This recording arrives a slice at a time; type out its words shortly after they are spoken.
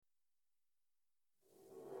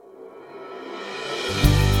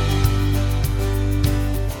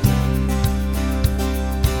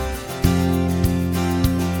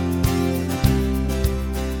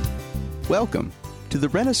Welcome to the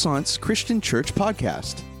Renaissance Christian Church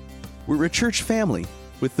podcast. We're a church family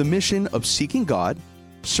with the mission of seeking God,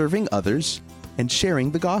 serving others, and sharing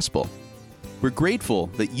the gospel. We're grateful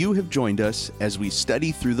that you have joined us as we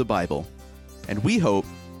study through the Bible, and we hope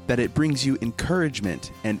that it brings you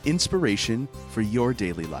encouragement and inspiration for your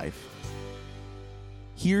daily life.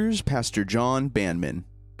 Here's Pastor John Bandman.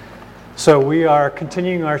 So we are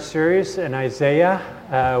continuing our series in Isaiah.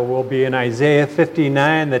 We'll be in Isaiah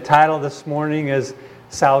 59. The title this morning is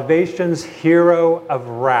Salvation's Hero of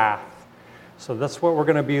Wrath. So that's what we're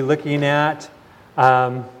going to be looking at.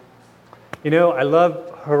 I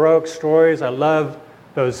love heroic stories. I love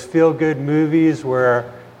those feel-good movies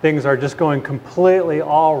where things are just going completely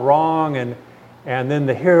all wrong and then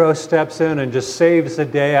the hero steps in and just saves the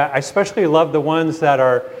day. I especially love the ones that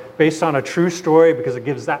are based on a true story because it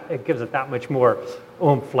gives it that much more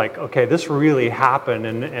oomph. Like, okay, this really happened,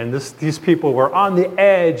 and these people were on the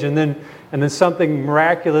edge, and then something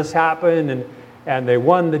miraculous happened, and they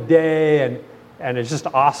won the day, and it's just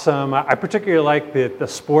awesome. I particularly like the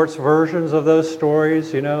sports versions of those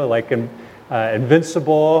stories. Like in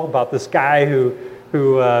Invincible, about this guy who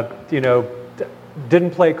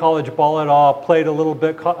didn't play college ball at all, played a little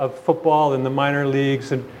bit of football in the minor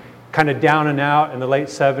leagues, and kind of down and out in the late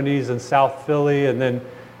 70s in South Philly, and then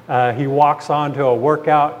he walks on to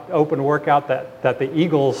open workout that the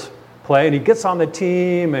Eagles play, and he gets on the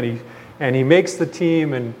team, and he makes the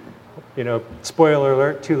team, and spoiler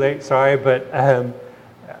alert, too late, sorry, but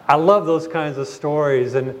I love those kinds of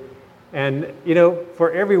stories, and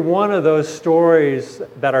for every one of those stories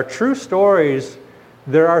that are true stories,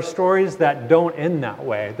 there are stories that don't end that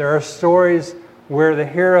way. There are stories where the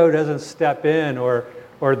hero doesn't step in, or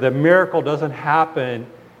the miracle doesn't happen,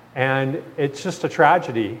 and it's just a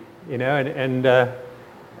tragedy, and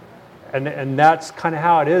that's kind of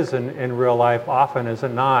how it is in real life often, is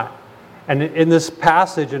it not? And in this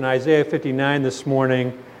passage in Isaiah 59 this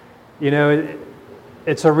morning,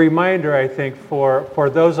 it's a reminder, I think, for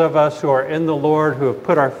those of us who are in the Lord, who have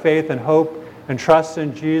put our faith and hope and trust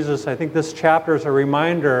in Jesus. I think this chapter is a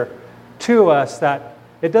reminder to us that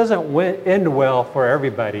it doesn't end well for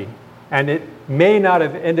everybody. And it may not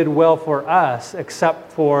have ended well for us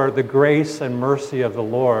except for the grace and mercy of the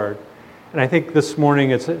Lord. And I think this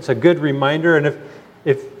morning it's a good reminder. And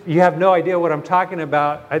if you have no idea what I'm talking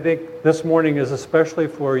about, I think this morning is especially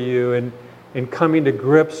for you in coming to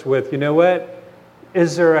grips with, what?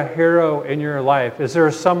 Is there a hero in your life? Is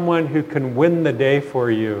there someone who can win the day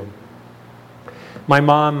for you? My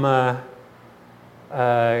mom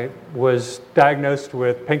was diagnosed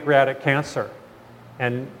with pancreatic cancer.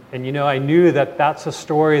 And I knew that that's a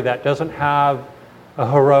story that doesn't have a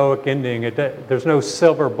heroic ending. There's no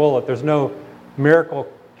silver bullet. There's no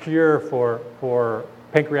miracle cure for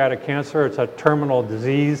pancreatic cancer. It's a terminal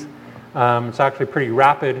disease. It's actually pretty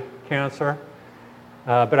rapid cancer.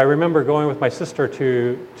 But I remember going with my sister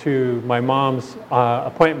to my mom's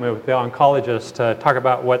appointment with the oncologist to talk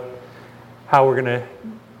about how we're going to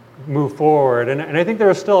move forward. And I think there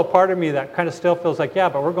was still a part of me that kind of still feels like, yeah,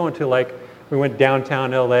 but we're going to we went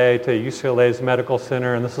downtown LA to UCLA's medical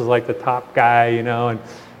center, and this is like the top guy, and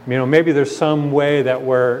maybe there's some way that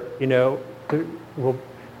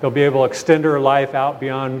they'll be able to extend her life out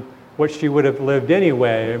beyond what she would have lived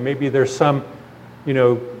anyway. And maybe there's some,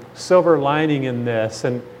 silver lining in this.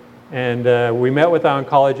 And we met with the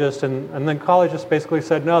oncologist, and the oncologist basically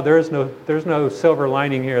said, no, there's no silver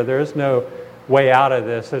lining here. There is no way out of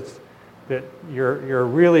this. It's that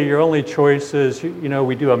your only choice is,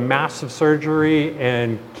 we do a massive surgery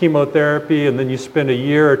and chemotherapy, and then you spend a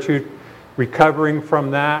year or two recovering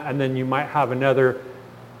from that, and then you might have another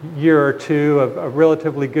year or two of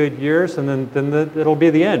relatively good years, and then it'll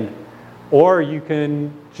be the end. Or you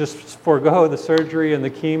can just forego the surgery and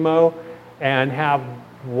the chemo and have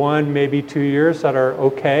 1, maybe 2 years that are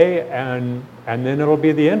okay, and then it'll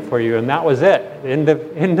be the end for you. And that was it, end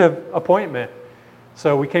of appointment.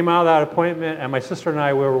 So we came out of that appointment, and my sister and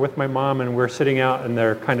I were with my mom, and we're sitting out in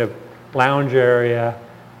their kind of lounge area,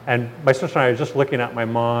 and my sister and I were just looking at my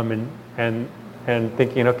mom and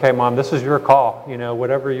thinking, okay, Mom, this is your call.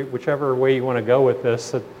 Whichever way you want to go with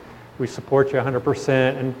this, we support you 100%.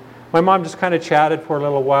 And my mom just kind of chatted for a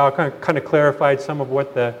little while, kind of clarified some of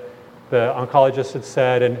what the oncologist had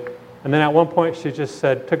said, and then at one point she just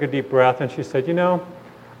took a deep breath, and she said,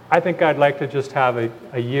 I think I'd like to just have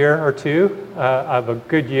a year or two of a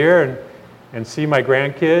good year and see my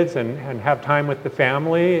grandkids and have time with the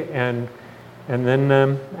family, and then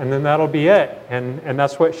that'll be it. And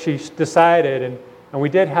that's what she decided. And we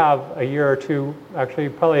did have a year or two, actually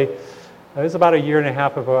probably, it was about a year and a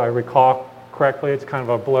half if I recall correctly. It's kind of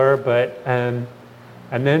a blur, but and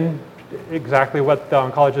then exactly what the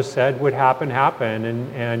oncologist said would happen,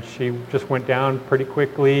 and she just went down pretty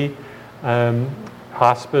quickly.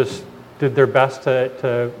 Hospice did their best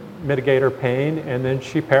to mitigate her pain, and then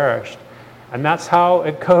she perished. And that's how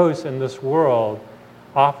it goes in this world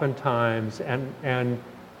oftentimes, and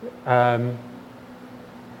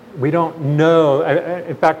we don't know.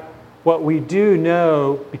 In fact, what we do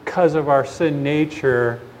know, because of our sin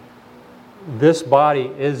nature, this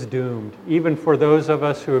body is doomed. Even for those of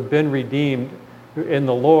us who have been redeemed in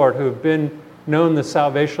the Lord, who have been known the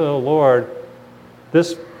salvation of the Lord,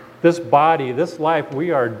 this body, this life, we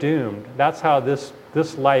are doomed. That's how this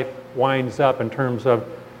life winds up in terms of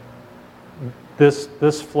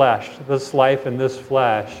this flesh, this life in this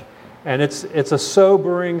flesh. And it's a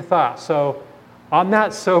sobering thought. So on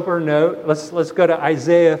that sober note, let's go to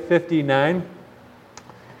Isaiah 59.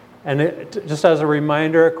 And just as a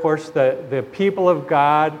reminder, of course, the people of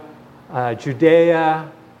God,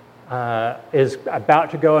 Judea, is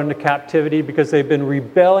about to go into captivity because they've been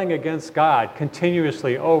rebelling against God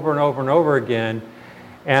continuously over and over and over again.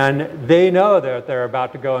 And they know that they're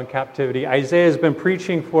about to go in captivity. Isaiah has been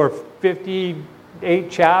preaching for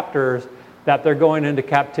 58 chapters that they're going into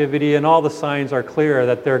captivity, and all the signs are clear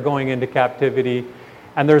that they're going into captivity.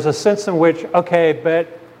 And there's a sense in which, okay, but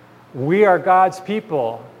we are God's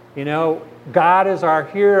people. You know, God is our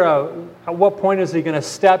hero. At what point is he going to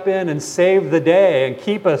step in and save the day and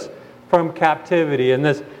keep us from captivity? And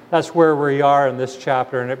that's where we are in this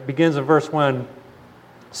chapter. And it begins in verse 1. It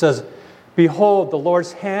says, "Behold, the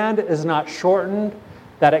Lord's hand is not shortened,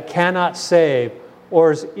 that it cannot save, or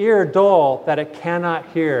his ear dull, that it cannot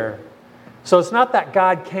hear." So it's not that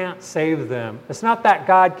God can't save them. It's not that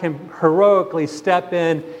God can heroically step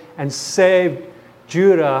in and save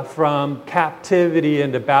Judah from captivity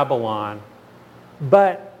into Babylon.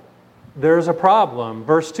 But there's a problem.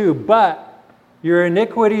 Verse 2, "But your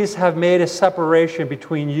iniquities have made a separation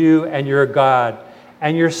between you and your God,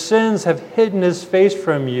 and your sins have hidden his face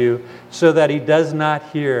from you so that he does not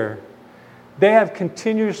hear." They have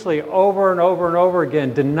continuously, over and over and over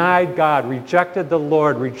again, denied God, rejected the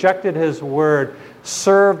Lord, rejected his word,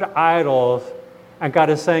 served idols. And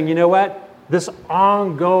God is saying, you know what? This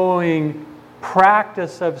ongoing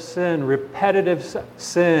practice of sin, repetitive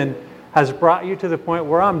sin, has brought you to the point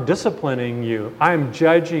where I'm disciplining you. I'm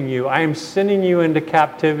judging you. I am sending you into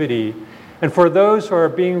captivity. And for those who are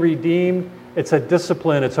being redeemed, it's a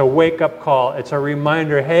discipline. It's a wake-up call. It's a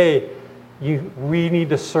reminder, hey, we need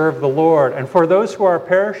to serve the Lord. And for those who are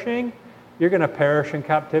perishing, you're going to perish in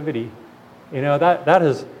captivity. You know, that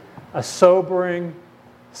is a sobering,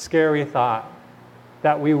 scary thought,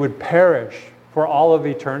 that we would perish for all of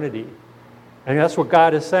eternity. And that's what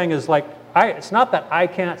God is saying is like, it's not that I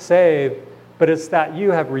can't save, but it's that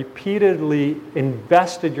you have repeatedly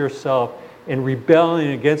invested yourself in rebelling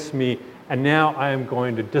against me, and now I am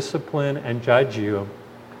going to discipline and judge you.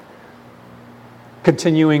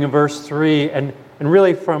 Continuing in verse 3, and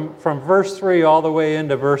really from verse 3 all the way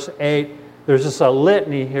into verse 8, there's just a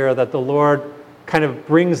litany here that the Lord kind of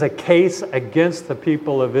brings a case against the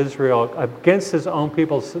people of Israel, against his own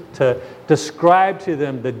people, to describe to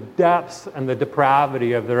them the depths and the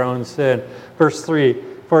depravity of their own sin. Verse 3,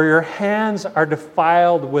 "For your hands are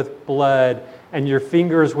defiled with blood, and your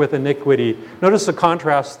fingers with iniquity." Notice the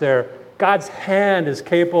contrast there. God's hand is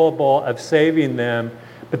capable of saving them,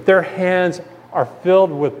 but their hands are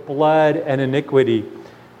filled with blood and iniquity,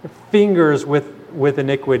 fingers with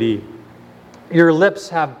iniquity. "Your lips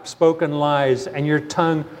have spoken lies, and your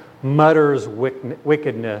tongue mutters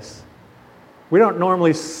wickedness." We don't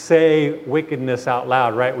normally say wickedness out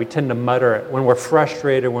loud, right? We tend to mutter it when we're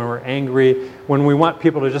frustrated, when we're angry, when we want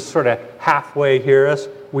people to just sort of halfway hear us,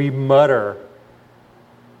 we mutter.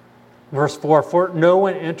 Verse 4, "For no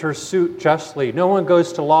one enters suit justly, no one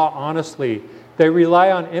goes to law honestly. They rely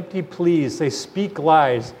on empty pleas, they speak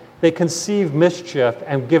lies, they conceive mischief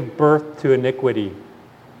and give birth to iniquity."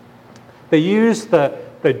 They use the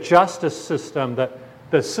justice system,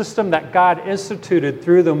 the system that God instituted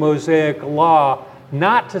through the Mosaic Law,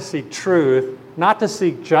 not to seek truth, not to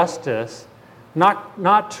seek justice,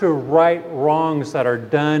 not to right wrongs that are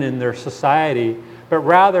done in their society, but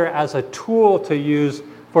rather as a tool to use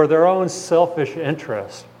for their own selfish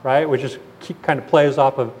interest, right? Which is kind of plays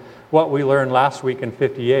off of what we learned last week in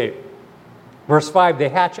 58. Verse 5, "They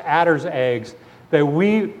hatch adder's eggs, they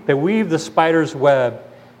weave the spider's web.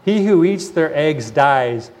 He who eats their eggs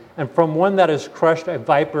dies, and from one that is crushed a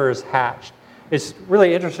viper is hatched." It's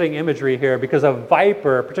really interesting imagery here, because a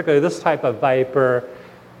viper, particularly this type of viper,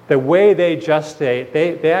 the way they gestate,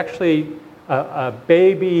 they actually, a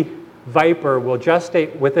baby viper will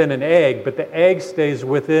gestate within an egg, but the egg stays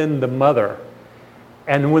within the mother.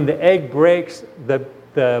 And when the egg breaks,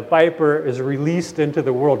 the viper is released into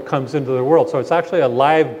the world, comes into the world. So it's actually a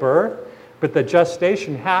live birth, but the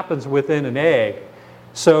gestation happens within an egg.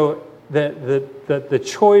 So the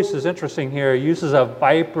choice is interesting here. It uses a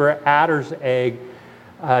viper adder's egg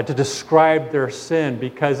to describe their sin,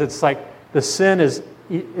 because it's like the sin is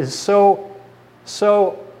so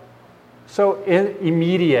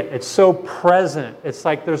immediate. It's so present. It's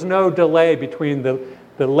like there's no delay between the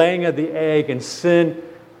laying of the egg and sin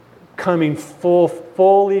coming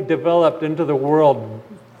fully developed into the world,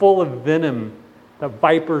 full of venom, the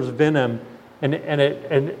viper's venom. And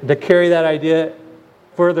to carry that idea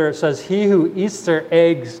further, it says, he who eats their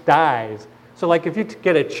eggs dies. So like if you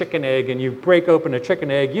get a chicken egg and you break open a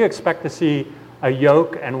chicken egg, you expect to see a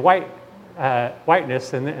yolk and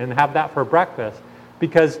whiteness and have that for breakfast,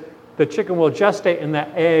 because the chicken will gestate in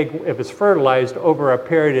that egg, if it's fertilized, over a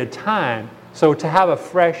period of time. So to have a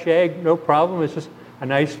fresh egg, no problem. It's just a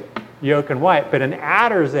nice yolk and white. But an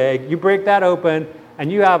adder's egg, you break that open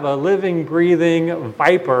and you have a living, breathing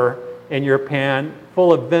viper in your pan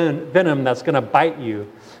full of venom that's going to bite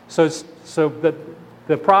you. So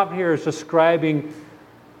the prophet here is describing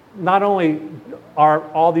not only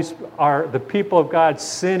are the people of God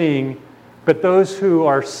sinning, but those who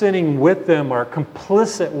are sinning with them, are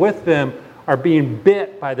complicit with them, are being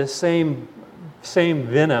bit by the same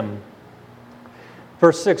venom.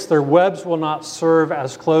 Verse 6, their webs will not serve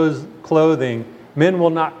as clothing. Men will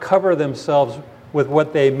not cover themselves with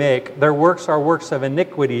what they make. Their works are works of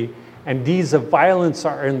iniquity, and deeds of violence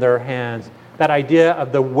are in their hands. That idea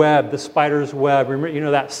of the web, the spider's web. Remember,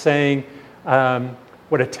 that saying,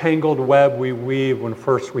 what a tangled web we weave when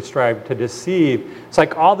first we strive to deceive. It's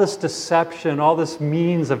like all this deception, all this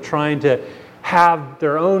means of trying to have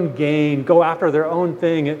their own gain, go after their own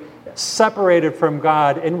thing, separated from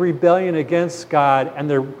God, in rebellion against God, and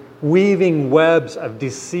they're weaving webs of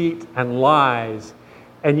deceit and lies.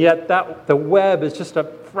 And yet the web is just a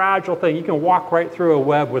fragile thing. You can walk right through a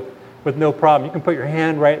web with no problem. You can put your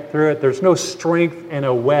hand right through it. There's no strength in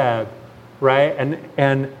a web, right?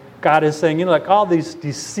 And God is saying, like all these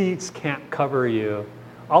deceits can't cover you.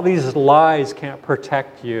 All these lies can't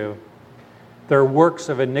protect you. They're works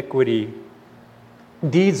of iniquity.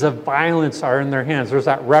 Deeds of violence are in their hands. There's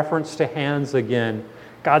that reference to hands again.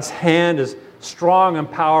 God's hand is strong and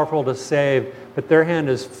powerful to save, but their hand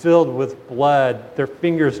is filled with blood. Their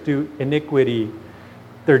fingers do iniquity.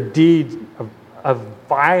 Their deeds of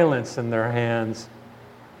violence in their hands.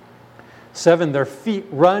 7, their feet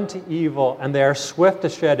run to evil, and they are swift to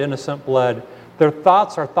shed innocent blood. Their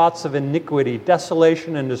thoughts are thoughts of iniquity.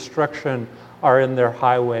 Desolation and destruction are in their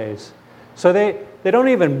highways. So they don't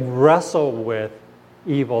even wrestle with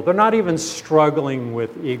evil. They're not even struggling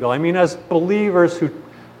with evil. I mean, as believers who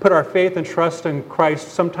put our faith and trust in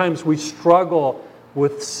Christ, sometimes we struggle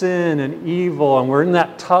with sin and evil, and we're in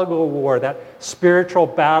that tug of war, that spiritual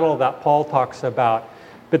battle that Paul talks about.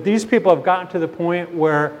 But these people have gotten to the point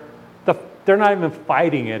where they're not even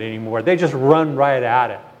fighting it anymore. They just run right at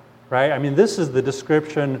it, right? I mean, this is the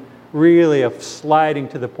description really of sliding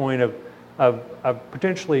to the point of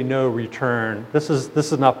potentially no return. This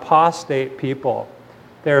is an apostate people.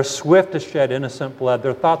 They are swift to shed innocent blood.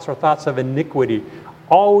 Their thoughts are thoughts of iniquity,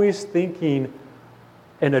 always thinking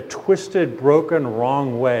in a twisted, broken,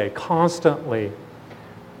 wrong way, constantly.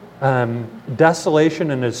 Desolation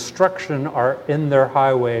and destruction are in their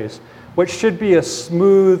highways. What should be a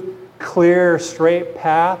smooth, clear, straight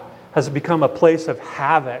path has become a place of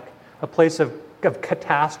havoc, a place of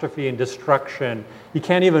catastrophe and destruction. You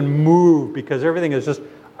can't even move because everything is just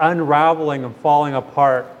unraveling and falling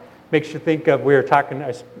apart. Makes you think of, I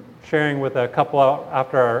was sharing with a couple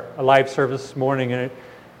after our live service this morning, and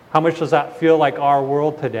how much does that feel like our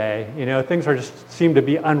world today? Things seem to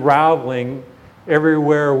be unraveling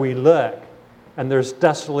everywhere we look, and there's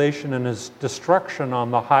desolation and there's destruction on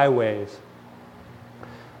the highways.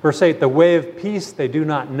 Verse 8, the way of peace they do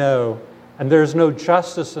not know, and there is no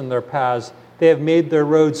justice in their paths. They have made their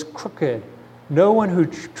roads crooked. No one who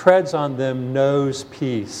treads on them knows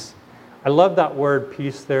peace. I love that word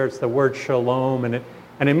peace there. It's the word shalom, and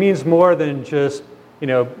it means more than just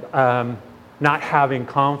not having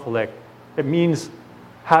conflict. It means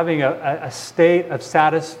having a state of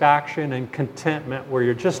satisfaction and contentment where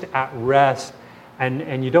you're just at rest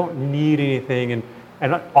and you don't need anything,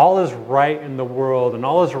 and all is right in the world and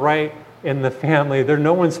all is right in the family.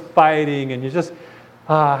 No one's fighting, and you just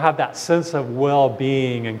have that sense of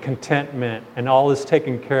well-being and contentment, and all is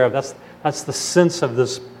taken care of. That's the sense of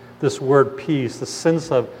this word peace, the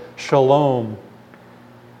sense of shalom.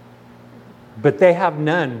 but they have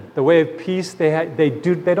none. The way of peace,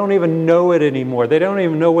 they don't even know it anymore. They don't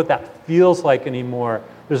even know what that feels like anymore.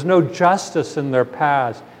 There's no justice in their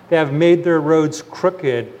paths. They have made their roads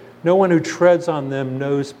crooked. No one who treads on them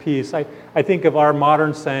knows peace. I think of our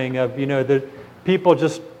modern saying of, the people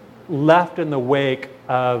just left in the wake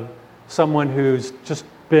of someone who's just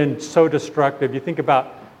been so destructive. You think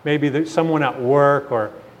about maybe someone at work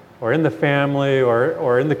or in the family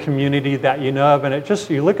or in the community that you know of, and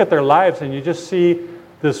you look at their lives and you just see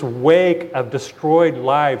this wake of destroyed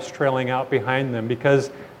lives trailing out behind them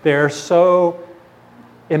because they're so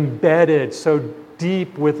embedded, so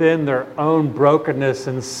deep within their own brokenness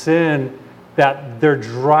and sin that they're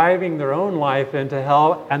driving their own life into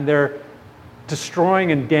hell, and they're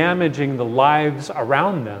destroying and damaging the lives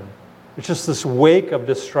around them. It's just this wake of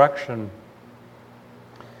destruction.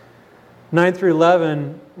 9 through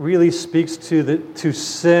 11 really speaks to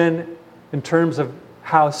sin in terms of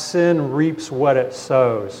how sin reaps what it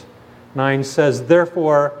sows. 9 says,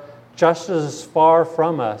 "Therefore, justice is far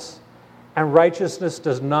from us, and righteousness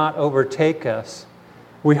does not overtake us.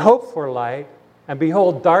 We hope for light, and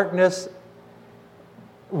behold darkness,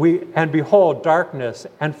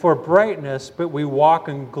 and for brightness, but we walk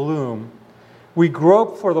in gloom. We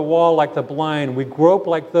grope for the wall like the blind. We grope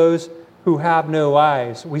like those who have no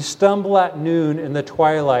eyes. We stumble at noon in the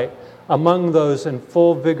twilight. Among those in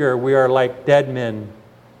full vigor, we are like dead men.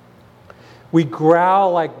 We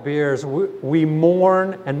growl like bears. We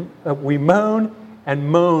moan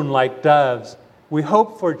and moan like doves. We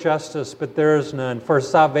hope for justice, but there is none. For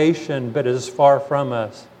salvation, but it is far from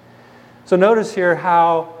us." So notice here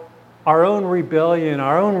how our own rebellion,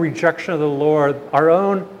 our own rejection of the Lord, our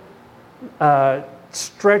own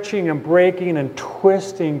stretching and breaking and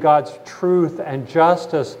twisting God's truth and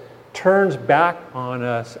justice turns back on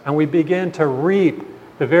us, and we begin to reap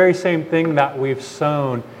the very same thing that we've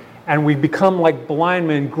sown. And we become like blind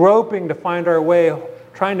men, groping to find our way,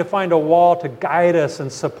 trying to find a wall to guide us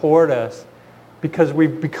and support us, because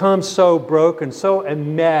we've become so broken, so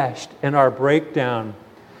enmeshed in our breakdown.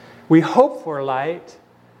 We hope for light,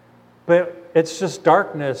 but it's just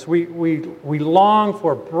darkness. We long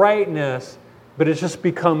for brightness, but it's just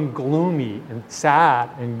become gloomy and sad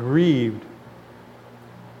and grieved.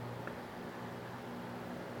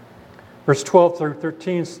 Verse 12 through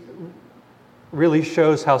 13 really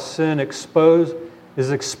shows how sin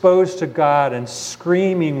is exposed to God and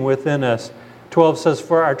screaming within us. 12 says,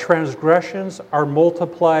 "For our transgressions are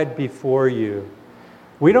multiplied before you."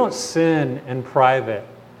 We don't sin in private.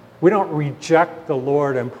 We don't reject the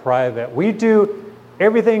Lord in private. We do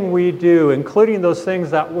everything we do, including those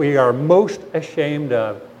things that we are most ashamed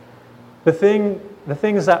of. The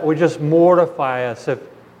things that would just mortify us if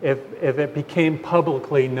it became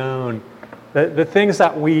publicly known. The things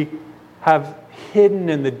that we have hidden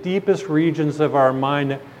in the deepest regions of our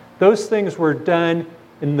mind, those things were done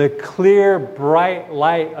in the clear, bright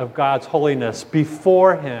light of God's holiness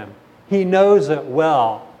before Him. He knows it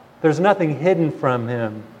well. There's nothing hidden from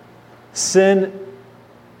Him. Sin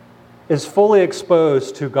is fully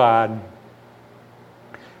exposed to God.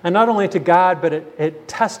 And not only to God, but it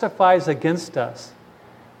testifies against us.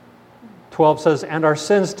 12 says, "And our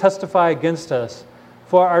sins testify against us,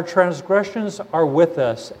 for our transgressions are with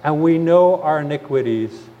us, and we know our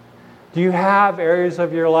iniquities." Do you have areas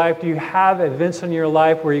of your life, do you have events in your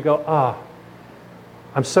life where you go,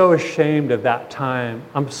 I'm so ashamed of that time.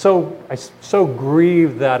 I'm so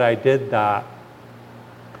grieved that I did that.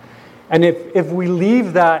 And if we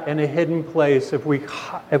leave that in a hidden place, if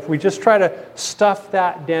we just try to stuff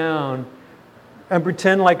that down and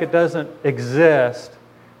pretend like it doesn't exist,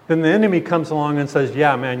 then the enemy comes along and says,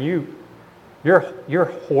 "Yeah, man, you're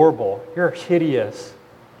horrible. You're hideous.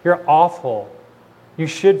 You're awful. You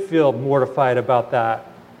should feel mortified about that."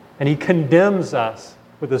 And he condemns us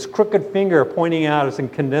with his crooked finger pointing at us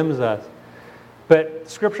and condemns us. But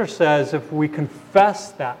Scripture says if we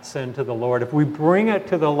confess that sin to the Lord, if we bring it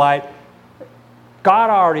to the light,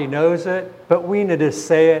 God already knows it, but we need to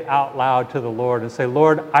say it out loud to the Lord and say,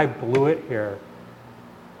 "Lord, I blew it here.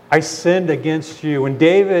 I sinned against you." When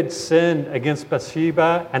David sinned against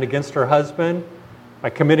Bathsheba and against her husband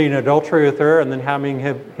by committing adultery with her and then having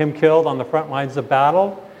him killed on the front lines of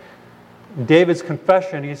battle, David's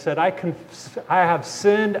confession, he said, I have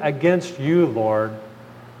sinned against you, Lord.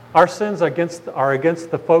 Our sins are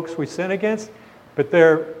against the folks we sin against, but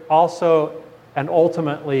they're also and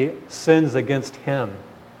ultimately sins against Him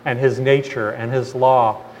and His nature and His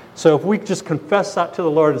law. So if we just confess that to the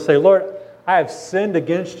Lord and say, "Lord, I have sinned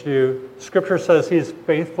against you," Scripture says He is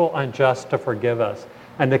faithful and just to forgive us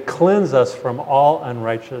and to cleanse us from all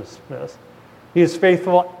unrighteousness. He is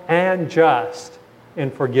faithful and just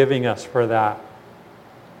in forgiving us for that.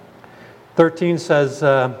 13 says,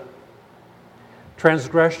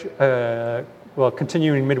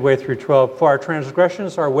 continuing midway through 12, for our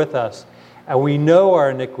transgressions are with us, and we know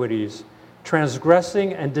our iniquities,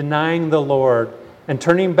 transgressing and denying the Lord, and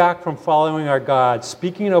turning back from following our God,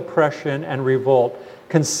 speaking oppression and revolt,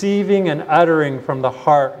 conceiving and uttering from the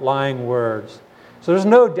heart lying words. So there's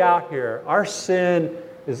no doubt here, our sin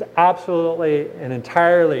is absolutely and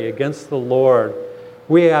entirely against the Lord.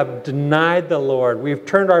 We have denied the Lord. We've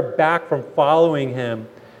turned our back from following Him.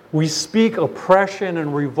 We speak oppression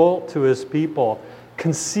and revolt to His people,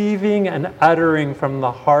 conceiving and uttering from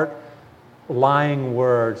the heart lying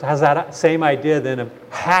words. It has that same idea then of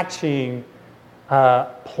hatching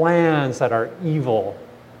plans that are evil,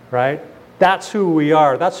 right? That's who we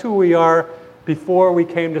are. That's who we are before we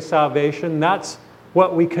came to salvation. That's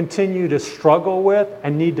what we continue to struggle with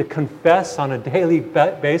and need to confess on a daily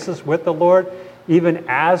basis with the Lord, even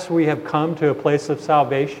as we have come to a place of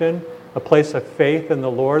salvation, a place of faith in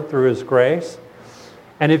the Lord through His grace.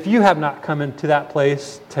 And if you have not come into that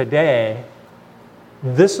place today,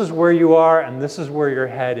 this is where you are and this is where you're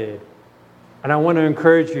headed. And I want to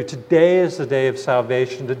encourage you, today is the day of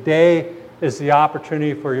salvation. Today is the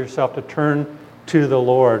opportunity for yourself to turn to the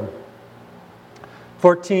Lord.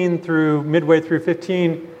 14 through midway through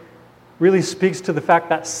 15 really speaks to the fact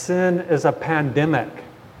that sin is a pandemic,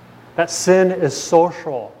 that sin is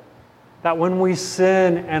social, that when we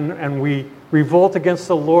sin and we revolt against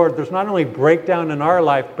the Lord, there's not only breakdown in our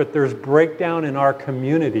life, but there's breakdown in our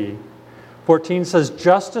community. 14 says,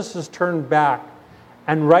 justice is turned back,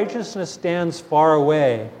 and righteousness stands far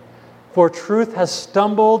away. For truth has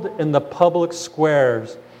stumbled in the public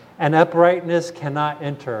squares, and uprightness cannot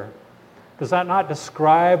enter. Does that not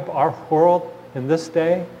describe our world in this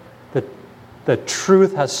day? The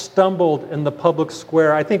truth has stumbled in the public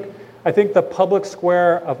square. I think the public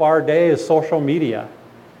square of our day is social media,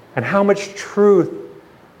 and how much truth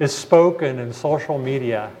is spoken in social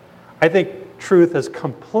media. I think truth has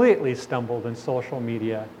completely stumbled in social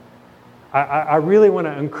media. I really want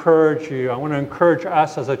to encourage you. I want to encourage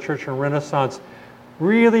us as a church in Renaissance.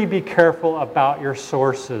 Really be careful about your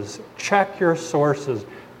sources. Check your sources.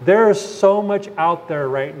 There is so much out there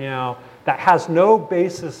right now that has no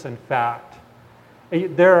basis in fact.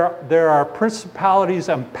 There are principalities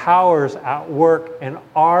and powers at work in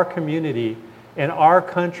our community, in our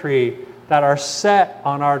country, that are set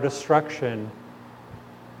on our destruction.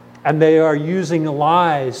 And they are using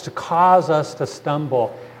lies to cause us to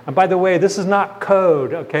stumble. And by the way, this is not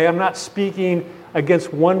code, okay? I'm not speaking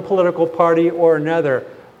against one political party or another.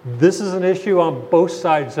 This is an issue on both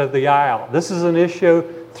sides of the aisle. This is an issue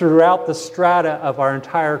throughout the strata of our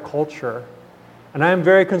entire culture. And I am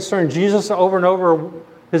very concerned. Jesus, over and over,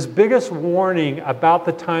 his biggest warning about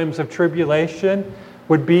the times of tribulation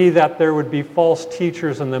would be that there would be false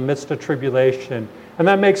teachers in the midst of tribulation. And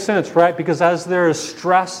that makes sense, right? Because as there is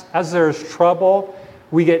stress, as there is trouble,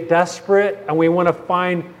 we get desperate and we want to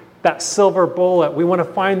find that silver bullet. We want to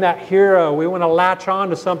find that hero. We want to latch on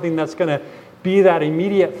to something that's going to be that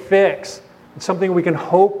immediate fix, something we can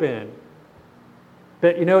hope in.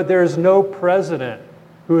 But there's no president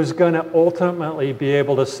who is going to ultimately be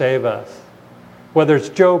able to save us. Whether it's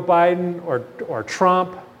Joe Biden or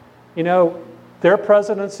Trump, their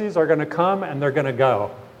presidencies are going to come and they're going to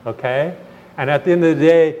go, okay? And at the end of the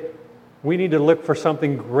day, we need to look for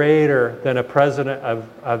something greater than a president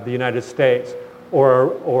of the United States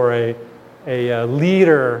or a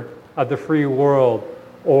leader of the free world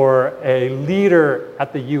or a leader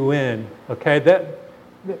at the UN, okay?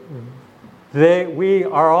 We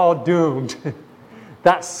are all doomed.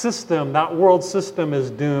 That system, that world system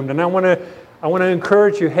is doomed. And I want to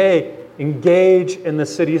encourage you, hey, engage in the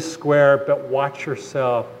city square, but watch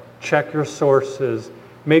yourself. Check your sources.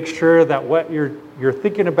 Make sure that what you're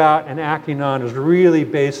thinking about and acting on is really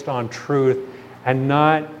based on truth and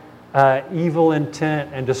not evil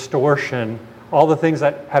intent and distortion. All the things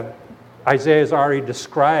that Isaiah has already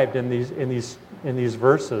described in these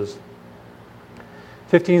verses.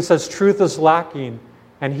 15 says, truth is lacking,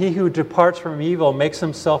 and he who departs from evil makes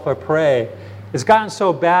himself a prey. It's gotten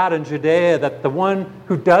so bad in Judea that the one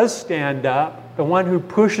who does stand up, the one who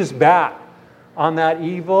pushes back on that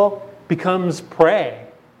evil, becomes prey.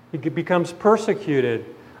 He becomes persecuted.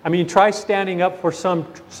 I mean, try standing up for some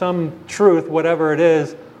truth, whatever it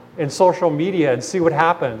is, in social media and see what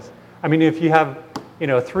happens. I mean, if you have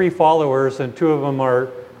 3 followers and 2 of them are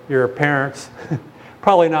your parents,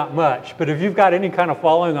 probably not much. But if you've got any kind of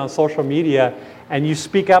following on social media and you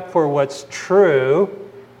speak up for what's true,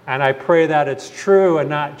 and I pray that it's true and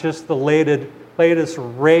not just the latest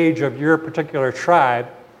rage of your particular tribe,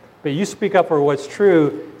 but you speak up for what's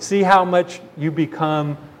true, see how much you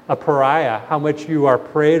become a pariah, how much you are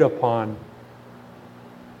preyed upon.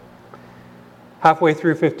 Halfway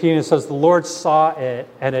through 15, it says, the Lord saw it,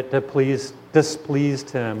 and it displeased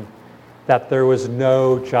him that there was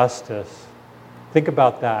no justice. Think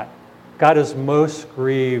about that. God is most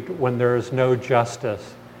grieved when there is no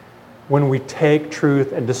justice, when we take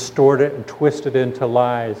truth and distort it and twist it into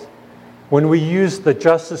lies, when we use the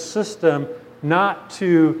justice system not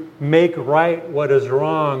to make right what is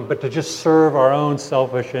wrong, but to just serve our own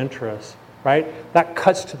selfish interests, right? That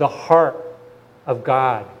cuts to the heart of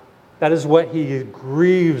God. That is what he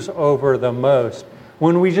grieves over the most.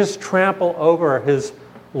 When we just trample over his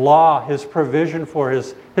law, his provision for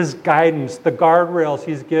his guidance, the guardrails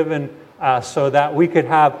he's given so that we could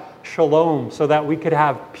have shalom, so that we could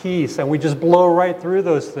have peace, and we just blow right through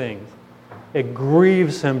those things. It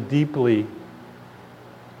grieves him deeply.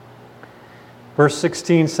 Verse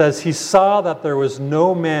 16 says, he saw that there was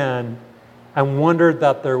no man and wondered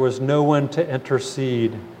that there was no one to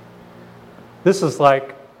intercede. This is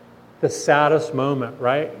like the saddest moment,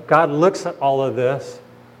 right? God looks at all of this,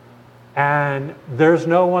 and there's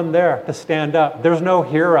no one there to stand up. There's no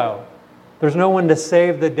hero. There's no one to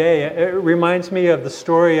save the day. It reminds me of the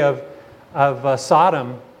story of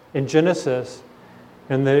Sodom in Genesis.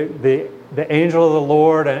 And the angel of the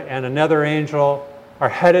Lord and another angel are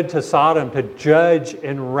headed to Sodom to judge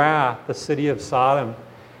in wrath the city of Sodom.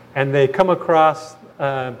 And they come across,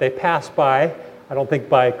 they pass by, I don't think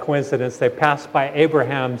by coincidence, they pass by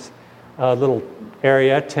Abraham's little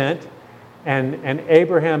area, tent. And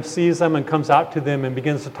Abraham sees them and comes out to them and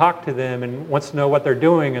begins to talk to them and wants to know what they're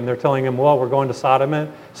doing. And they're telling him, well, we're going to Sodom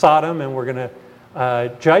and we're going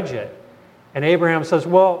to judge it. And Abraham says,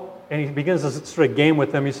 well, and he begins this sort of game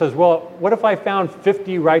with them. He says, well, what if I found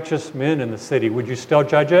 50 righteous men in the city? Would you still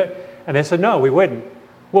judge it? And they said, no, we wouldn't.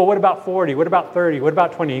 Well, what about 40? What about 30? What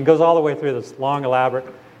about 20? He goes all the way through this long, elaborate.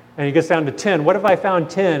 And he gets down to 10. What if I found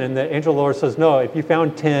 10? And the angel of the Lord says, no, if you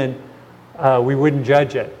found 10, we wouldn't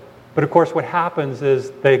judge it. But of course what happens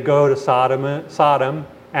is they go to Sodom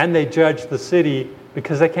and they judge the city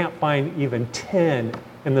because they can't find even 10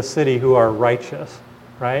 in the city who are righteous,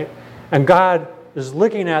 right? And God is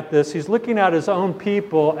looking at this. He's looking at his own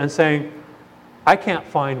people and saying, I can't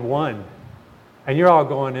find one. And you're all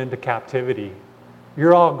going into captivity.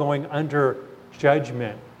 You're all going under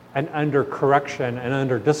judgment and under correction and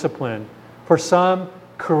under discipline. For some,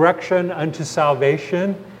 correction unto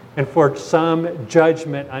salvation, and for some,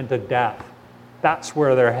 judgment unto death. That's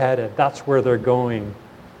where they're headed. That's where they're going.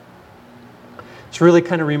 This really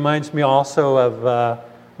kind of reminds me also of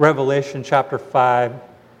Revelation chapter 5.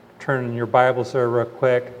 Turn in your Bibles there real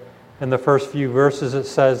quick. In the first few verses it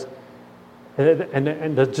says,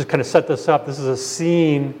 and to just kind of set this up, this is a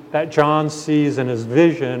scene that John sees in his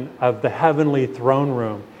vision of the heavenly throne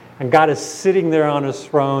room. And God is sitting there on his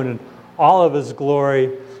throne in all of his glory.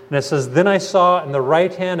 And it says, then I saw in the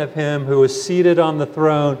right hand of him who was seated on the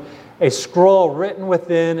throne a scroll written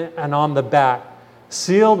within and on the back,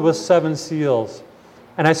 sealed with 7 seals.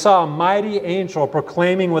 And I saw a mighty angel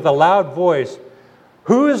proclaiming with a loud voice,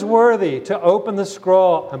 who is worthy to open the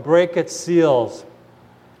scroll and break its seals?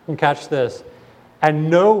 And catch this. And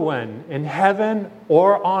no one in heaven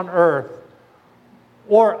or on earth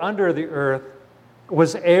or under the earth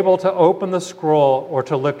was able to open the scroll or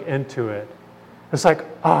to look into it. It's like,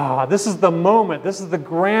 this is the moment. This is the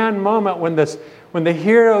grand moment when the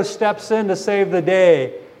hero steps in to save the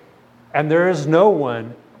day, and there is no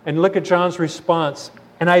one. And look at John's response.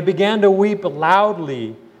 And I began to weep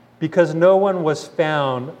loudly because no one was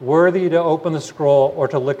found worthy to open the scroll or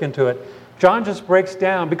to look into it. John just breaks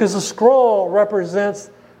down because the scroll represents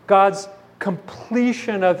God's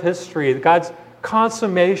completion of history, God's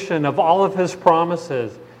consummation of all of his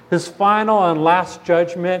promises, his final and last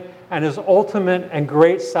judgment, and his ultimate and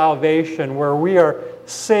great salvation, where we are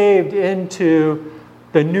saved into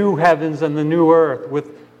the new heavens and the new earth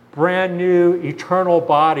with brand new eternal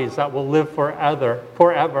bodies that will live forever.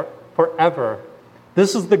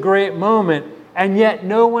 This is the great moment, and yet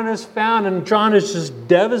no one is found, and John is just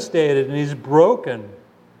devastated and he's broken.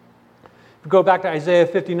 If you go back to Isaiah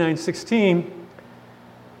 59:16,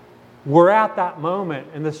 we're at that moment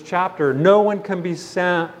in this chapter. No one can be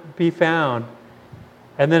found.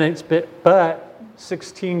 And then but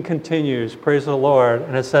 16 continues, praise the Lord,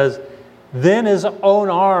 and it says, then his own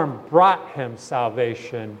arm brought him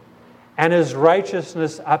salvation, and his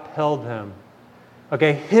righteousness upheld him.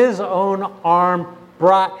 Okay, his own arm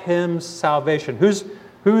brought him salvation.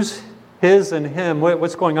 Who's his and him?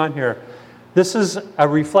 What's going on here? This is a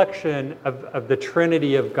reflection of the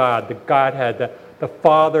Trinity of God, the Godhead, the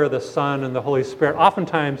Father, the Son, and the Holy Spirit.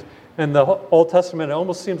 Oftentimes in the Old Testament, it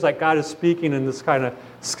almost seems like God is speaking in this kind of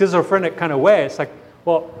schizophrenic kind of way. It's like,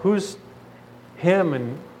 well, who's him?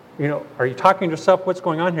 And, are you talking to yourself? What's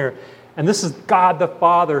going on here? And this is God the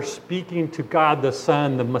Father speaking to God the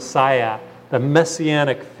Son, the Messiah, the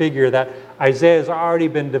messianic figure that Isaiah has already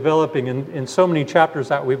been developing in so many chapters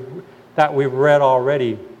that we've read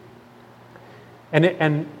already.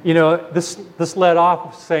 And this led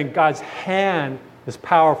off saying God's hand is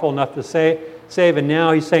powerful enough to save, and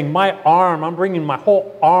now he's saying my arm, I'm bringing my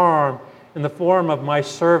whole arm in the form of my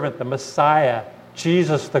servant, the Messiah,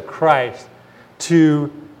 Jesus the Christ,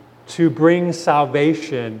 to bring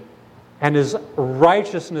salvation, and his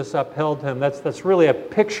righteousness upheld him. That's really a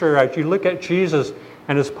picture, as you look at Jesus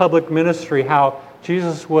and his public ministry, how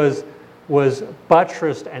Jesus was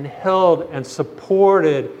buttressed and held and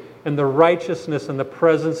supported in the righteousness and the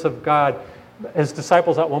presence of God. His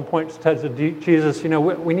disciples at one point said to Jesus,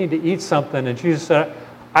 we need to eat something. And Jesus said,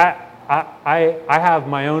 I have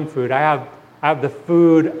my own food. I have the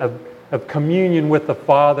food of communion with the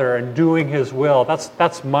Father and doing his will.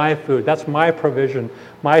 That's my food. That's my provision,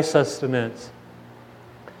 my sustenance.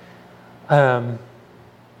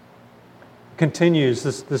 Continues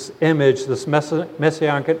this image, this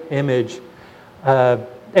messianic image.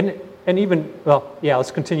 And even,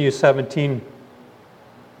 let's continue 17.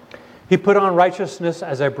 He put on righteousness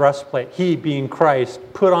as a breastplate. He, being Christ,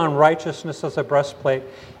 put on righteousness as a breastplate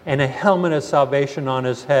and a helmet of salvation on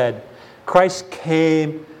his head. Christ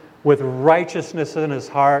came with righteousness in his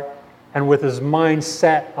heart and with his mind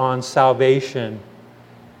set on salvation.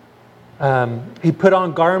 He put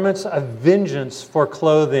on garments of vengeance for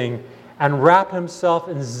clothing and wrapped himself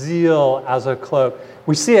in zeal as a cloak.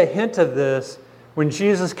 We see a hint of this when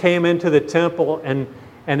Jesus came into the temple and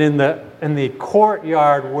in the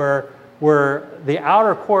courtyard where the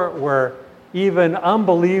outer court where even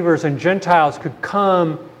unbelievers and Gentiles could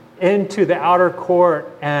come into the outer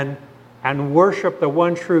court and worship the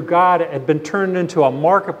one true God. It had been turned into a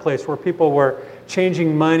marketplace where people were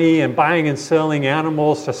changing money and buying and selling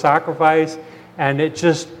animals to sacrifice. And it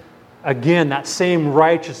just, again, that same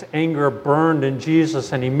righteous anger burned in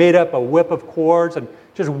Jesus, and he made up a whip of cords and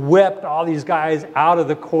just whipped all these guys out of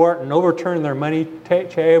the court and overturned their money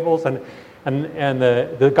tables. And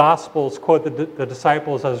the Gospels quote the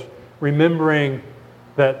disciples as remembering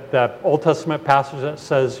that Old Testament passage that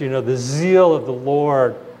says, the zeal of the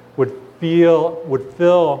Lord would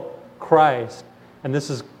fill Christ. And this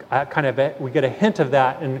is we get a hint of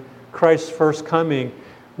that in Christ's first coming.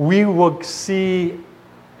 We will see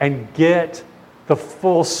and get the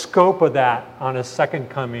full scope of that on his second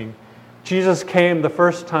coming. Jesus came the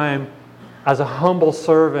first time as a humble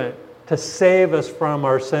servant to save us from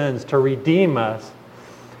our sins, to redeem us.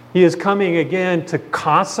 He is coming again to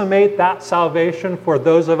consummate that salvation for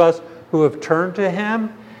those of us who have turned to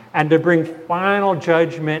him, and to bring final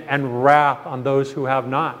judgment and wrath on those who have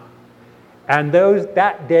not. And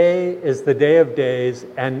that day is the day of days,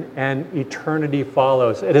 and eternity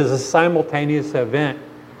follows. It is a simultaneous event.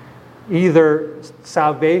 Either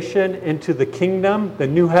salvation into the kingdom, the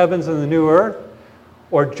new heavens and the new earth,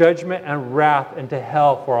 or judgment and wrath into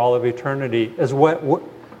hell for all of eternity is what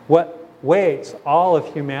waits all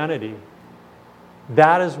of humanity.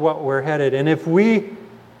 That is what we're headed. And if we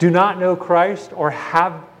do not know Christ, or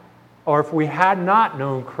if we had not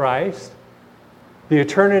known Christ, the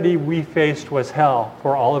eternity we faced was hell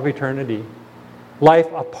for all of eternity.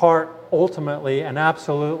 Life apart ultimately and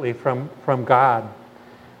absolutely from God.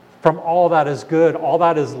 From all that is good, all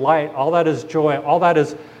that is light, all that is joy, all that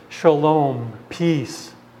is shalom,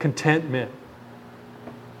 peace, contentment.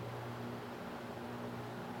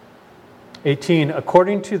 18,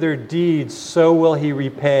 according to their deeds, so will he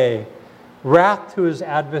repay. Wrath to his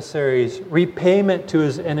adversaries, repayment to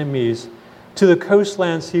his enemies. To the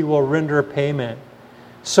coastlands he will render payment.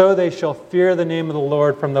 So they shall fear the name of the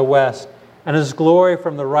Lord from the west, and his glory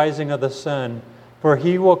from the rising of the sun. For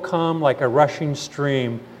he will come like a rushing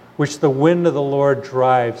stream, which the wind of the Lord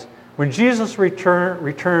drives. When Jesus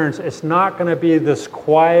returns, it's not going to be this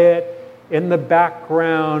quiet, in the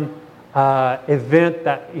background event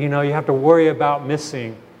that you have to worry about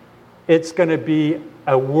missing. It's going to be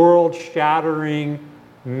a world-shattering,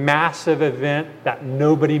 massive event that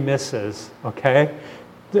nobody misses. Okay,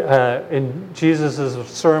 in Jesus'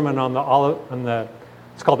 sermon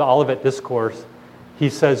it's called the Olivet Discourse. He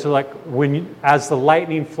says, as the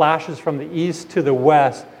lightning flashes from the east to the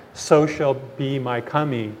west, so shall be my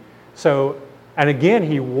coming. So, and again,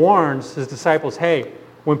 he warns his disciples, hey,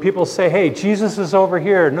 when people say, hey, Jesus is over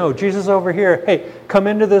here, no, Jesus is over here, hey, come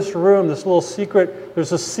into this room, this little secret,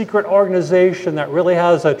 there's a secret organization that really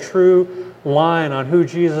has a true line on who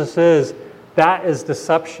Jesus is, that is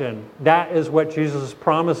deception. That is what Jesus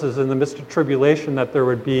promises in the midst of tribulation, that there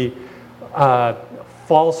would be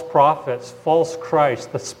false prophets, false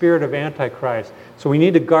Christ, the spirit of Antichrist. So we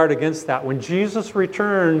need to guard against that. When Jesus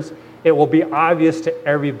returns, it will be obvious to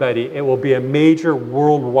everybody. It will be a major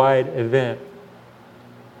worldwide event.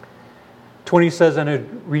 20 says, and a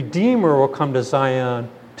Redeemer will come to Zion,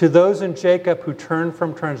 to those in Jacob who turn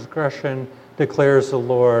from transgression, declares the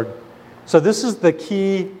Lord. So this is the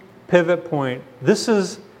key pivot point. This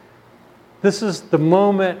is the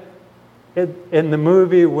moment in the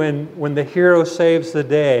movie when the hero saves the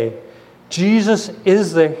day. Jesus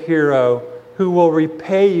is the hero who will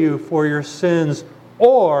repay you for your sins,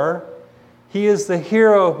 or he is the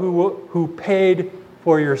hero who paid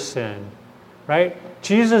for your sin, right?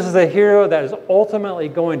 Jesus is the hero that is ultimately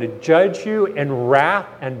going to judge you in wrath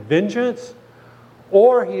and vengeance,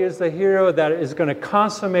 or he is the hero that is going to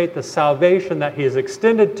consummate the salvation that he has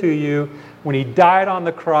extended to you when he died on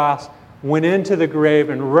the cross, went into the grave,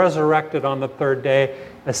 and resurrected on the third day,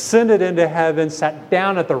 ascended into heaven, sat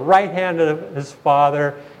down at the right hand of his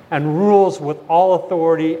Father, and rules with all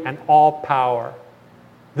authority and all power.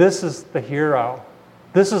 This is the hero.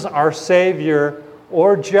 This is our Savior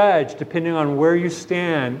or judge, depending on where you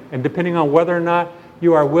stand and depending on whether or not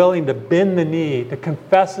you are willing to bend the knee, to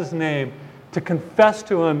confess his name, to confess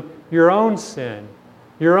to him your own sin,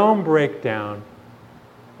 your own breakdown,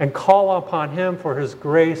 and call upon him for his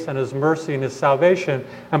grace and his mercy and his salvation.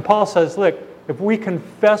 And Paul says, look, if we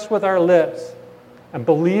confess with our lips and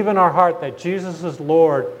believe in our heart that Jesus is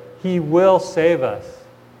Lord, he will save us.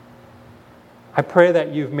 I pray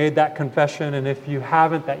that you've made that confession, and if you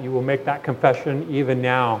haven't, that you will make that confession even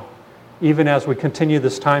now. Even as we continue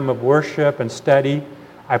this time of worship and study,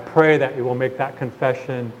 I pray that you will make that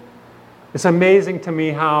confession. It's amazing to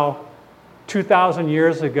me how 2,000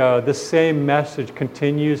 years ago, the same message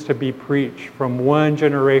continues to be preached from one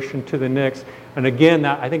generation to the next. And again,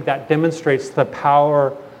 I think that demonstrates the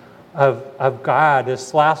power of God.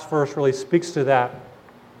 This last verse really speaks to that.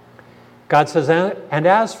 God says, and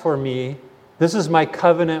as for me, this is my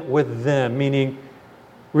covenant with them, meaning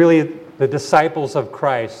really the disciples of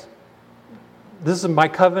Christ. This is my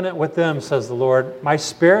covenant with them, says the Lord. My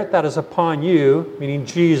spirit that is upon you, meaning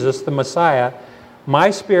Jesus, the Messiah,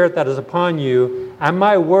 my spirit that is upon you, and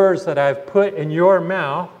my words that I've put in your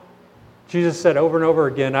mouth. Jesus said over and over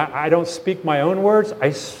again, I don't speak my own words.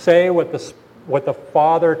 I say what the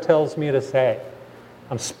Father tells me to say.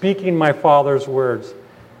 I'm speaking my Father's words.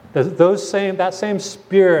 That same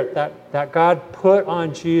spirit that God put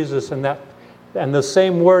on Jesus and the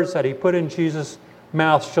same words that he put in Jesus'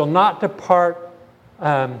 mouth shall not depart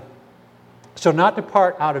out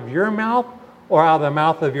of your mouth or out of the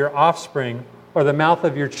mouth of your offspring or the mouth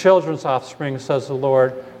of your children's offspring, says the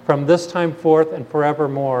Lord, from this time forth and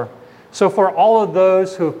forevermore. So for all of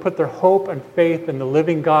those who have put their hope and faith in the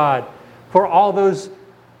living God, for all those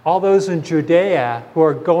in Judea who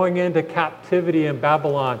are going into captivity in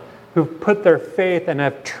Babylon, who've put their faith and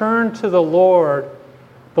have turned to the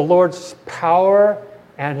Lord's power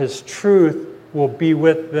and his truth will be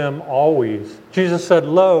with them always. Jesus said,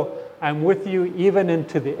 lo, I'm with you even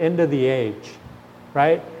into the end of the age,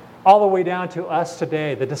 right? All the way down to us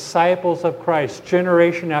today, the disciples of Christ,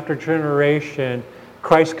 generation after generation.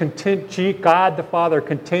 God the Father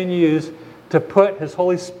continues to put his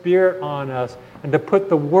Holy Spirit on us and to put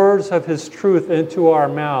the words of his truth into our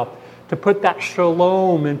mouth, to put that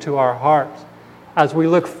shalom into our hearts as we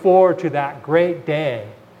look forward to that great day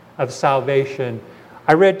of salvation.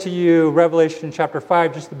 I read to you Revelation chapter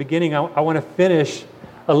 5, just the beginning. I want to finish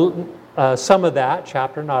some of that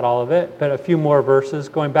chapter, not all of it, but a few more verses.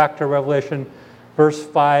 Going back to Revelation verse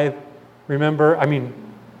 5,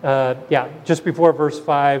 just before verse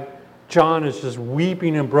 5, John is just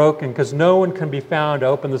weeping and broken because no one can be found to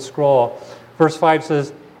open the scroll. Verse 5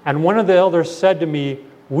 says, and one of the elders said to me,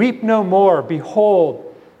 weep no more.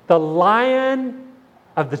 Behold, the Lion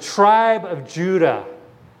of the tribe of Judah,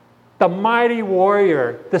 the mighty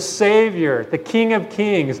warrior, the Savior, the King of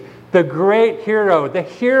kings, the great hero, the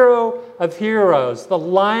hero of heroes, the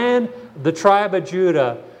Lion of the tribe of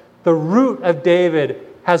Judah, the root of David,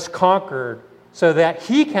 has conquered so that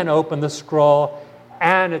he can open the scroll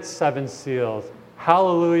and its 7 seals.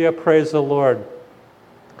 Hallelujah, praise the Lord.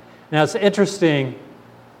 Now it's interesting,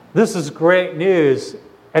 this is great news.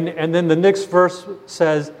 And then the next verse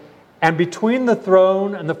says, and between the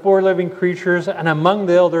throne and the 4 living creatures and among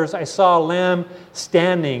the elders I saw a lamb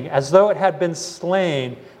standing as though it had been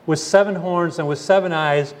slain, with 7 horns and with 7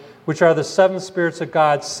 eyes, which are the 7 spirits of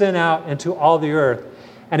God sent out into all the earth.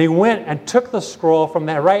 And he went and took the scroll from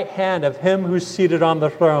the right hand of him who's seated on the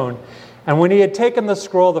throne. And when he had taken the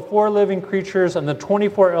scroll, the 4 living creatures and the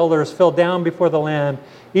 24 elders fell down before the Lamb,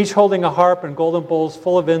 each holding a harp and golden bowls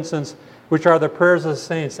full of incense, which are the prayers of the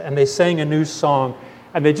saints. And they sang a new song.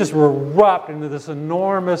 And they just erupt into this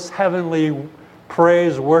enormous heavenly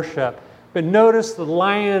praise worship. But notice the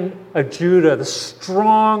Lion of Judah, the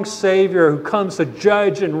strong Savior who comes to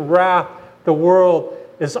judge and wrath the world,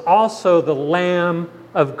 is also the Lamb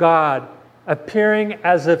of God, appearing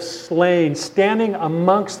as if slain, standing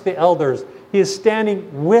amongst the elders. He is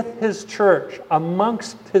standing with his church,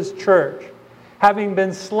 amongst his church, having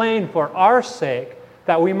been slain for our sake,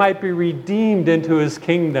 that we might be redeemed into his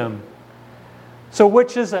kingdom. So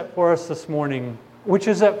which is it for us this morning? Which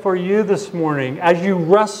is it for you this morning? As you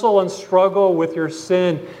wrestle and struggle with your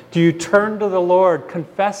sin, do you turn to the Lord,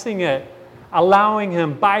 confessing it, allowing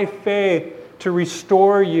him by faith to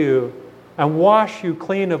restore you and wash you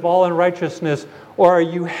clean of all unrighteousness? Or are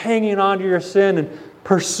you hanging on to your sin and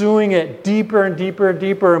pursuing it deeper and deeper and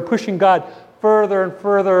deeper and pushing God further and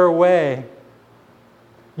further away?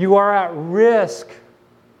 You are at risk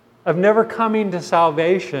of never coming to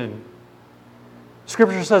salvation.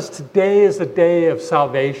 Scripture says today is the day of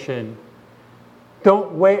salvation.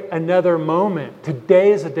 Don't wait another moment.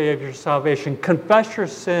 Today is the day of your salvation. Confess your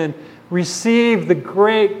sin. Receive the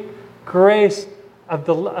great grace of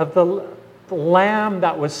the Lamb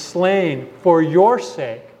that was slain for your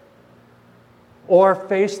sake, or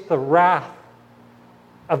face the wrath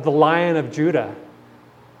of the Lion of Judah.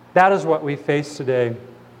 That is what we face today.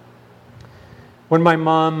 When my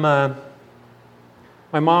mom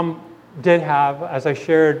did have, as I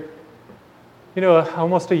shared,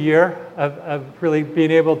 almost a year of really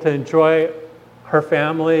being able to enjoy her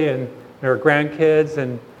family and her grandkids,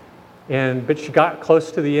 but she got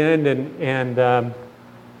close to the end, and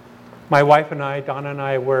my wife and I, Donna and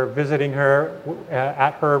I, were visiting her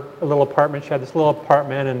at her little apartment. She had this little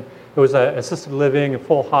apartment, and it was assisted living and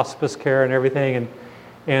full hospice care and everything,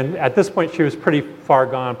 and at this point she was pretty far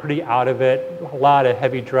gone, pretty out of it, a lot of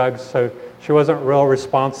heavy drugs, so she wasn't real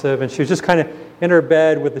responsive, and she was just kind of in her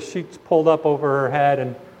bed with the sheets pulled up over her head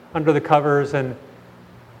and under the covers, and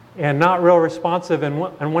not real responsive. And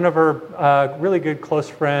one of her really good close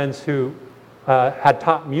friends who had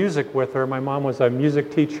taught music with her, my mom was a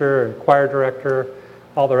music teacher and choir director,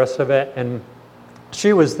 all the rest of it, and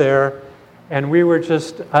she was there, and we were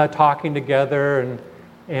just talking together,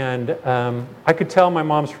 and I could tell my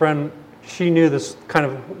mom's friend, she knew this kind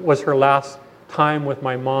of was her last time with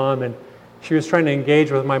my mom, and she was trying to engage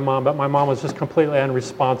with my mom, but my mom was just completely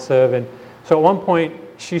unresponsive. And so at one point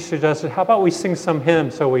she suggested, how about we sing some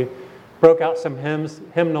hymns? So we broke out some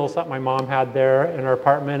hymnals that my mom had there in our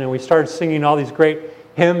apartment, and we started singing all these great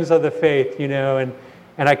hymns of the faith, and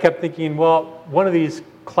I kept thinking, well, one of these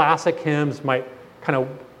classic hymns might kind of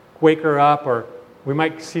wake her up, or we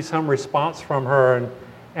might see some response from her,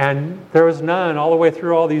 and there was none all the way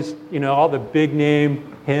through all these, all the big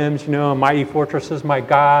name hymns, Mighty Fortress is My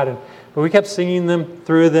God, but we kept singing them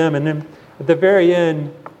through them, and then at the very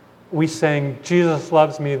end, we sang, Jesus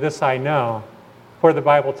loves me, this I know, for the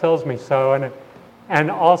Bible tells me so.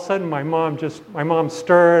 And all of a sudden, my mom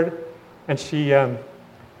stirred, and she, her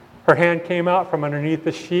hand came out from underneath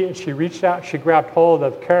the sheet, and she reached out, she grabbed hold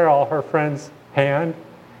of Carol, her friend's hand,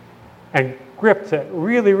 and gripped it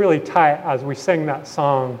really, really tight as we sang that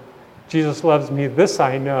song, Jesus loves me, this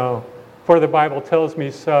I know, for the Bible tells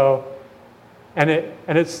me so. And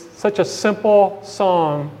it's such a simple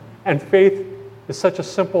song, and faith is such a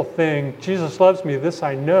simple thing. Jesus loves me, this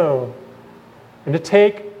I know. And to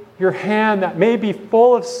take your hand that may be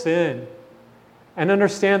full of sin and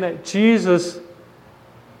understand that Jesus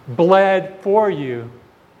bled for you.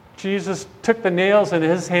 Jesus took the nails in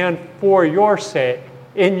his hand for your sake,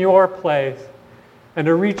 in your place. And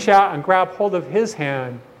to reach out and grab hold of his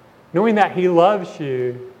hand, knowing that he loves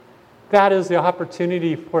you. That is the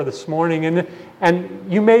opportunity for this morning.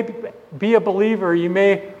 And you may be a believer. You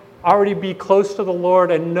may already be close to the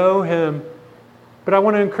Lord and know him. But I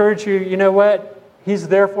want to encourage you, you know what? He's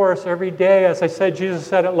there for us every day. As I said, Jesus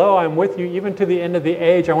said it, lo, I'm with you even to the end of the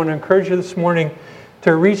age. I want to encourage you this morning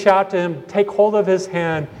to reach out to him, take hold of his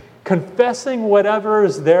hand, confessing whatever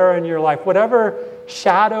is there in your life, whatever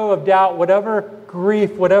shadow of doubt, whatever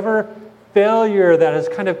grief, whatever failure that has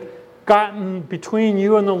kind of gotten between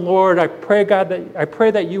you and the Lord. I pray, God,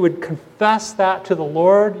 that you would confess that to the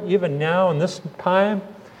Lord even now in this time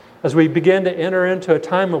as we begin to enter into a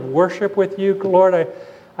time of worship with you. Lord,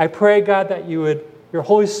 I pray, God, that your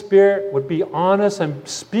Holy Spirit would be honest and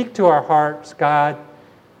speak to our hearts, God,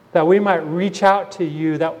 that we might reach out to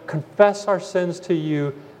you, that confess our sins to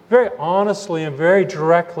you very honestly and very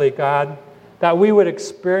directly, God, that we would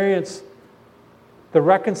experience the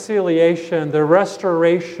reconciliation, the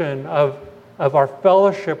restoration of our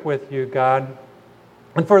fellowship with you, God.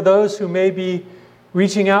 And for those who may be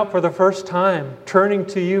reaching out for the first time, turning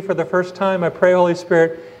to you for the first time, I pray, Holy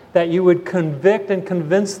Spirit, that you would convict and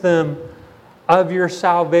convince them of your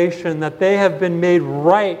salvation, that they have been made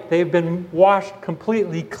right, they've been washed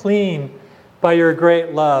completely clean by your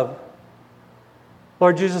great love.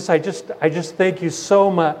 Lord Jesus, I just thank you so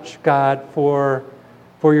much, God, for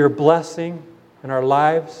your blessing in our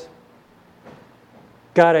lives.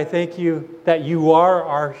 God, I thank you that you are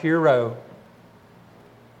our hero.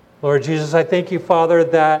 Lord Jesus, I thank you, Father,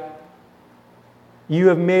 that you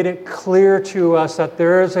have made it clear to us that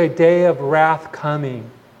there is a day of wrath coming,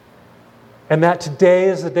 and that today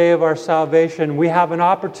is the day of our salvation. We have an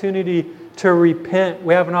opportunity to repent.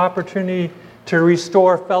 We have an opportunity to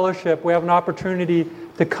restore fellowship. We have an opportunity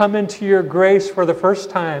to come into your grace for the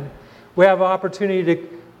first time. We have an opportunity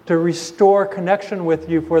to restore connection with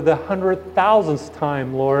you for the 100,000th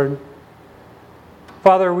time, Lord.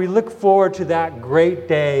 Father, we look forward to that great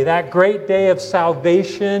day of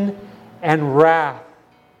salvation and wrath,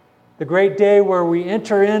 the great day where we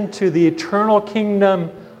enter into the eternal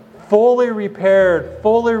kingdom fully repaired,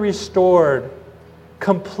 fully restored,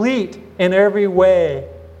 complete in every way,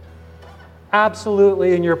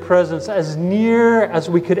 absolutely in your presence, as near as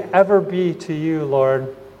we could ever be to you,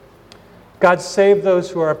 Lord. God, save those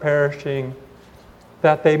who are perishing,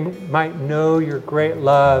 that they might know your great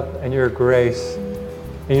love and your grace.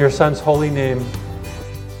 In your Son's holy name.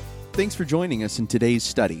 Thanks for joining us in today's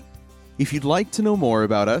study. If you'd like to know more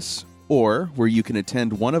about us, or where you can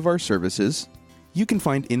attend one of our services, you can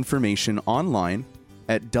find information online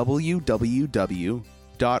at www.ren.church.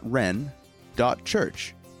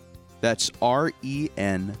 That's REN.church.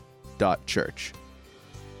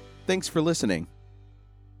 Thanks for listening.